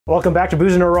Welcome back to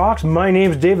Booze and Rocks. My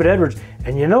name's David Edwards,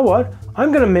 and you know what?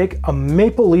 I'm gonna make a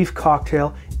maple leaf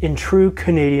cocktail in true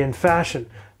Canadian fashion.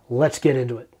 Let's get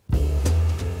into it.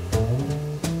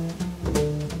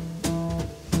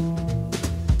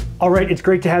 All right, it's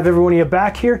great to have everyone of you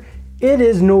back here. It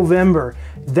is November.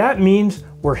 That means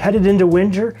we're headed into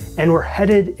winter and we're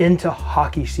headed into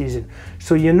hockey season.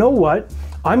 So you know what?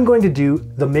 I'm going to do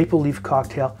the maple leaf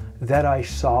cocktail that I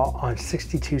saw on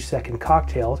 62-second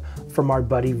cocktails from our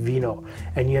buddy Vino.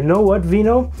 And you know what,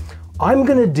 Vino? I'm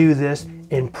gonna do this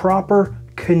in proper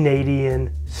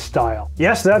Canadian style.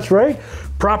 Yes, that's right,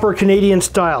 proper Canadian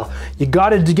style. You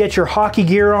gotta get your hockey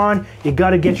gear on, you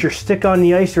gotta get your stick on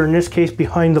the ice, or in this case,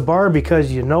 behind the bar,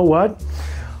 because you know what?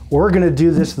 We're gonna do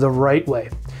this the right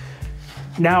way.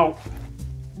 Now,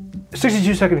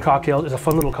 62-second cocktails is a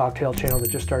fun little cocktail channel that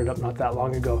just started up not that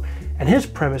long ago. And his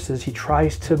premise is he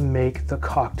tries to make the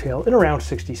cocktail in around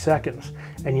 60 seconds.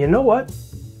 And you know what?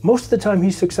 Most of the time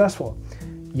he's successful.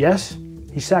 Yes,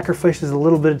 he sacrifices a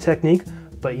little bit of technique,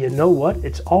 but you know what?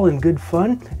 It's all in good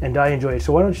fun and I enjoy it.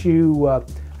 So why don't you,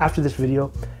 after this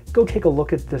video, go take a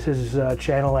look at his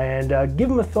channel and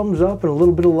give him a thumbs up and a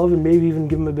little bit of love and maybe even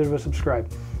give him a bit of a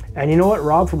subscribe. And you know what,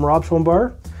 Rob from Rob's Home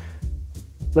Bar?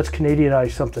 Let's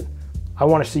Canadianize something. I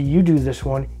want to see you do this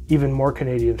one even more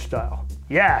Canadian style.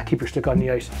 Yeah, keep your stick on the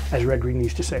ice, as Red Green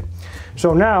used to say.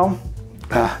 So now,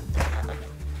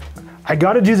 I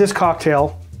got to do this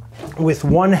cocktail with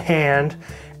one hand,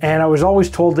 and I was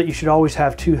always told that you should always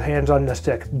have two hands on the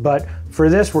stick, but for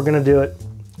this, we're going to do it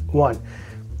one.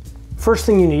 First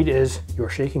thing you need is your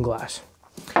shaking glass.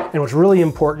 And what's really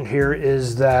important here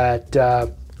is that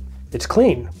it's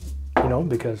clean, you know,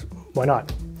 because why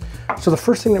not? So the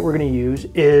first thing that we're going to use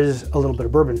is a little bit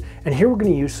of bourbon. And here we're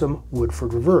going to use some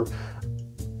Woodford Reserve.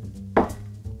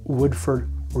 Woodford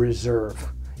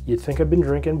Reserve. You'd think I've been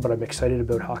drinking, but I'm excited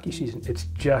about hockey season. It's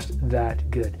just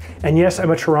that good. And yes,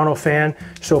 I'm a Toronto fan.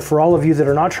 So for all of you that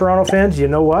are not Toronto fans, you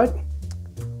know what?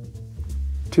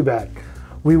 Too bad.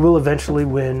 We will eventually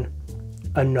win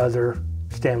another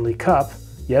Stanley Cup.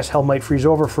 Yes, hell might freeze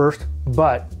over first,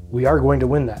 but we are going to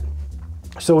win that.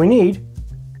 So we need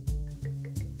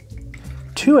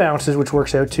 2 ounces, which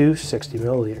works out to 60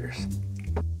 milliliters.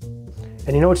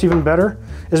 And you know what's even better?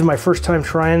 This is my first time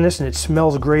trying this and it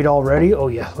smells great already. Oh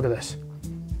yeah, look at this.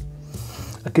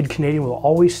 A good Canadian will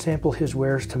always sample his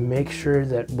wares to make sure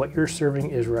that what you're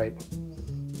serving is right.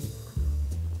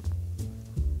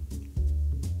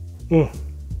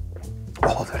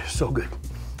 Oh, that is so good.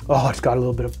 Oh, it's got a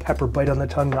little bit of pepper bite on the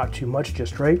tongue, not too much,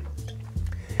 just right.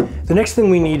 The next thing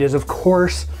we need is, of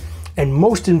course, and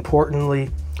most importantly,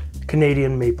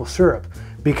 Canadian maple syrup,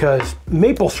 because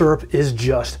maple syrup is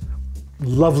just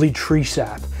lovely tree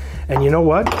sap. And you know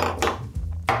what?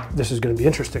 This is going to be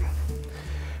interesting.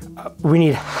 We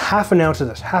need half an ounce of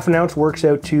this. Half an ounce works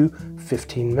out to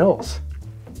 15 mils.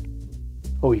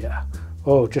 Oh yeah.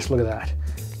 Oh, just look at that.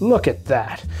 Look at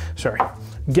that. Sorry,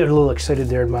 getting a little excited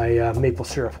there in my maple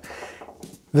syrup.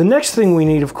 The next thing we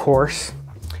need, of course,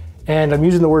 and I'm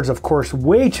using the words of course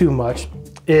way too much,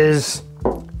 is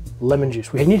lemon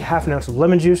juice. We need half an ounce of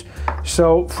lemon juice.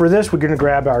 So for this, we're going to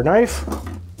grab our knife.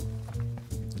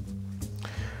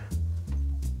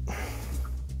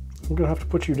 I'm gonna have to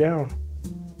put you down.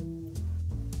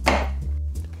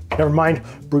 Never mind,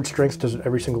 brute strength does it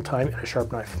every single time, and a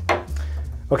sharp knife.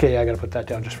 Okay, yeah, I gotta put that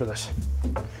down just for this.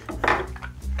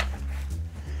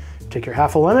 Take your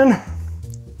half a lemon,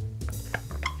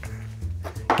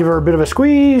 give her a bit of a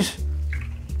squeeze,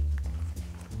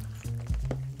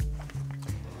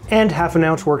 and half an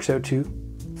ounce works out to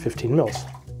 15 mils.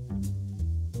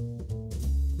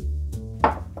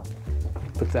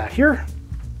 Put that here.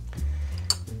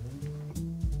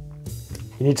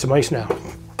 You need some ice now.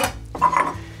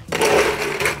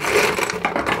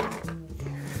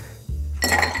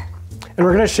 And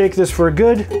we're gonna shake this for a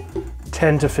good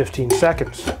 10 to 15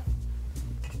 seconds.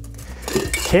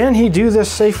 Can he do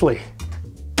this safely?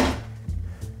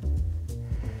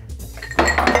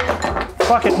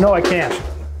 Fuck it, no I can't.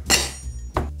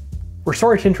 We're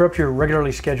sorry to interrupt your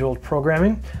regularly scheduled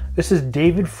programming. This is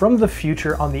David from the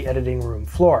future on the editing room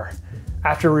floor.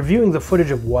 After reviewing the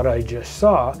footage of what I just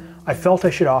saw, I felt I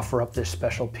should offer up this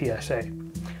special PSA.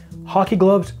 Hockey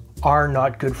gloves are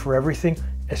not good for everything,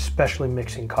 especially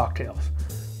mixing cocktails.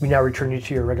 We now return you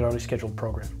to your regularly scheduled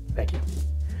program. Thank you.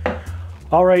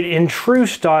 All right, in true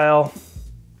style,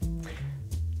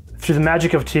 through the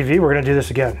magic of TV, we're gonna do this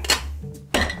again.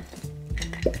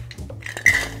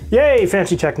 Yay,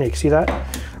 fancy technique, see that?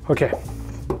 Okay.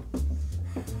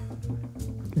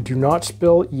 Do not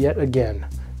spill yet again.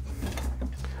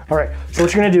 All right, so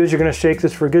what you're gonna do is you're gonna shake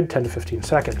this for a good 10 to 15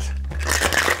 seconds.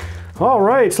 All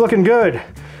right, it's looking good.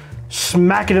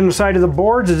 Smack it in the side of the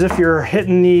boards as if you're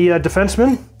hitting the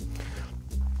defenseman.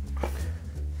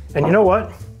 And you know what?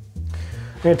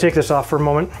 I'm gonna take this off for a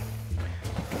moment,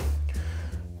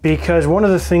 because one of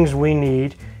the things we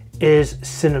need is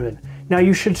cinnamon. Now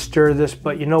you should stir this,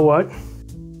 but you know what?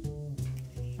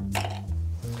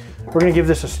 We're gonna give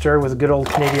this a stir with a good old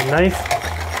Canadian knife,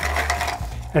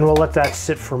 and we'll let that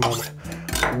sit for a moment.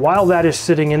 While that is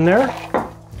sitting in there,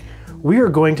 we are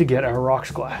going to get our rocks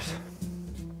glass.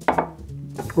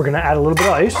 We're gonna add a little bit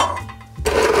of ice.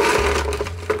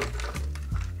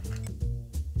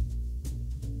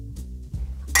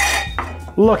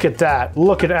 Look at that,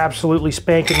 look at absolutely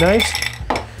spanking nice.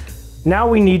 Now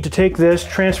we need to take this,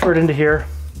 transfer it into here,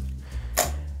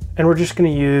 and we're just gonna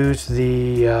use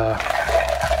the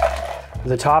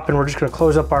top, and we're just gonna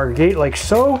close up our gate like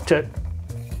so.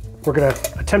 We're gonna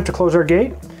attempt to close our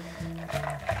gate.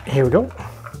 Here we go.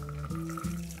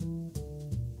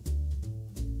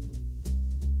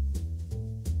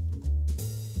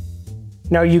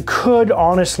 Now you could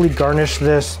honestly garnish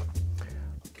this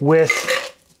with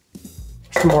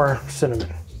some more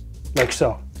cinnamon, like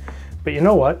so. But you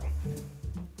know what?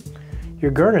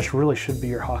 Your garnish really should be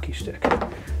your hockey stick,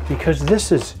 because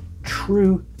this is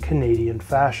true Canadian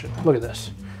fashion. Look at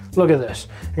this. Look at this.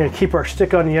 We're gonna keep our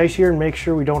stick on the ice here and make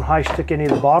sure we don't high stick any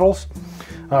of the bottles.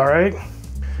 All right,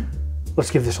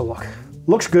 let's give this a look.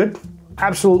 Looks good,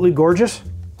 absolutely gorgeous.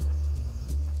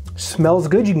 Smells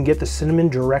good. You can get the cinnamon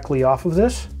directly off of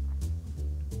this.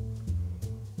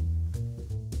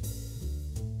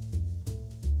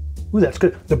 Ooh, that's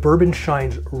good. The bourbon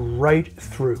shines right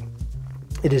through.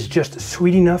 It is just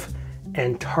sweet enough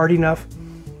and tart enough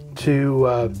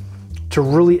to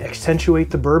really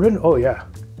accentuate the bourbon. Oh yeah.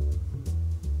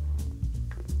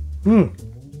 You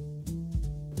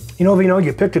know, Vino,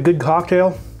 you picked a good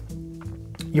cocktail.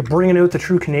 You're bringing out the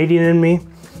true Canadian in me.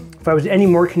 If I was any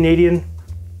more Canadian,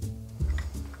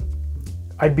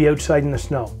 I'd be outside in the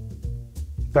snow.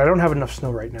 But I don't have enough snow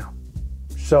right now.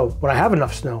 So when I have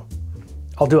enough snow,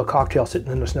 I'll do a cocktail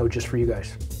sitting in the snow just for you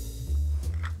guys.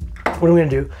 What I'm gonna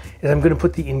do is I'm gonna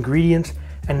put the ingredients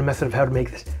and the method of how to make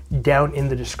this down in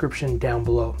the description down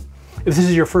below. If this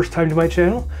is your first time to my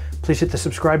channel, please hit the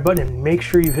subscribe button and make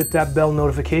sure you hit that bell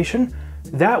notification.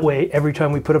 That way, every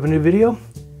time we put up a new video,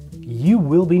 you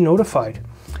will be notified.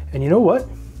 And you know what?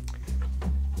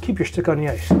 Keep your stick on the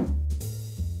ice.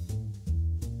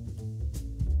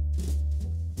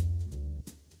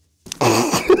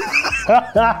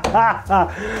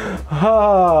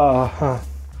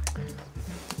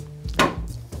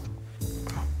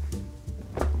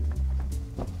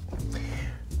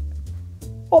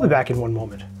 I'll be back in one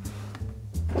moment.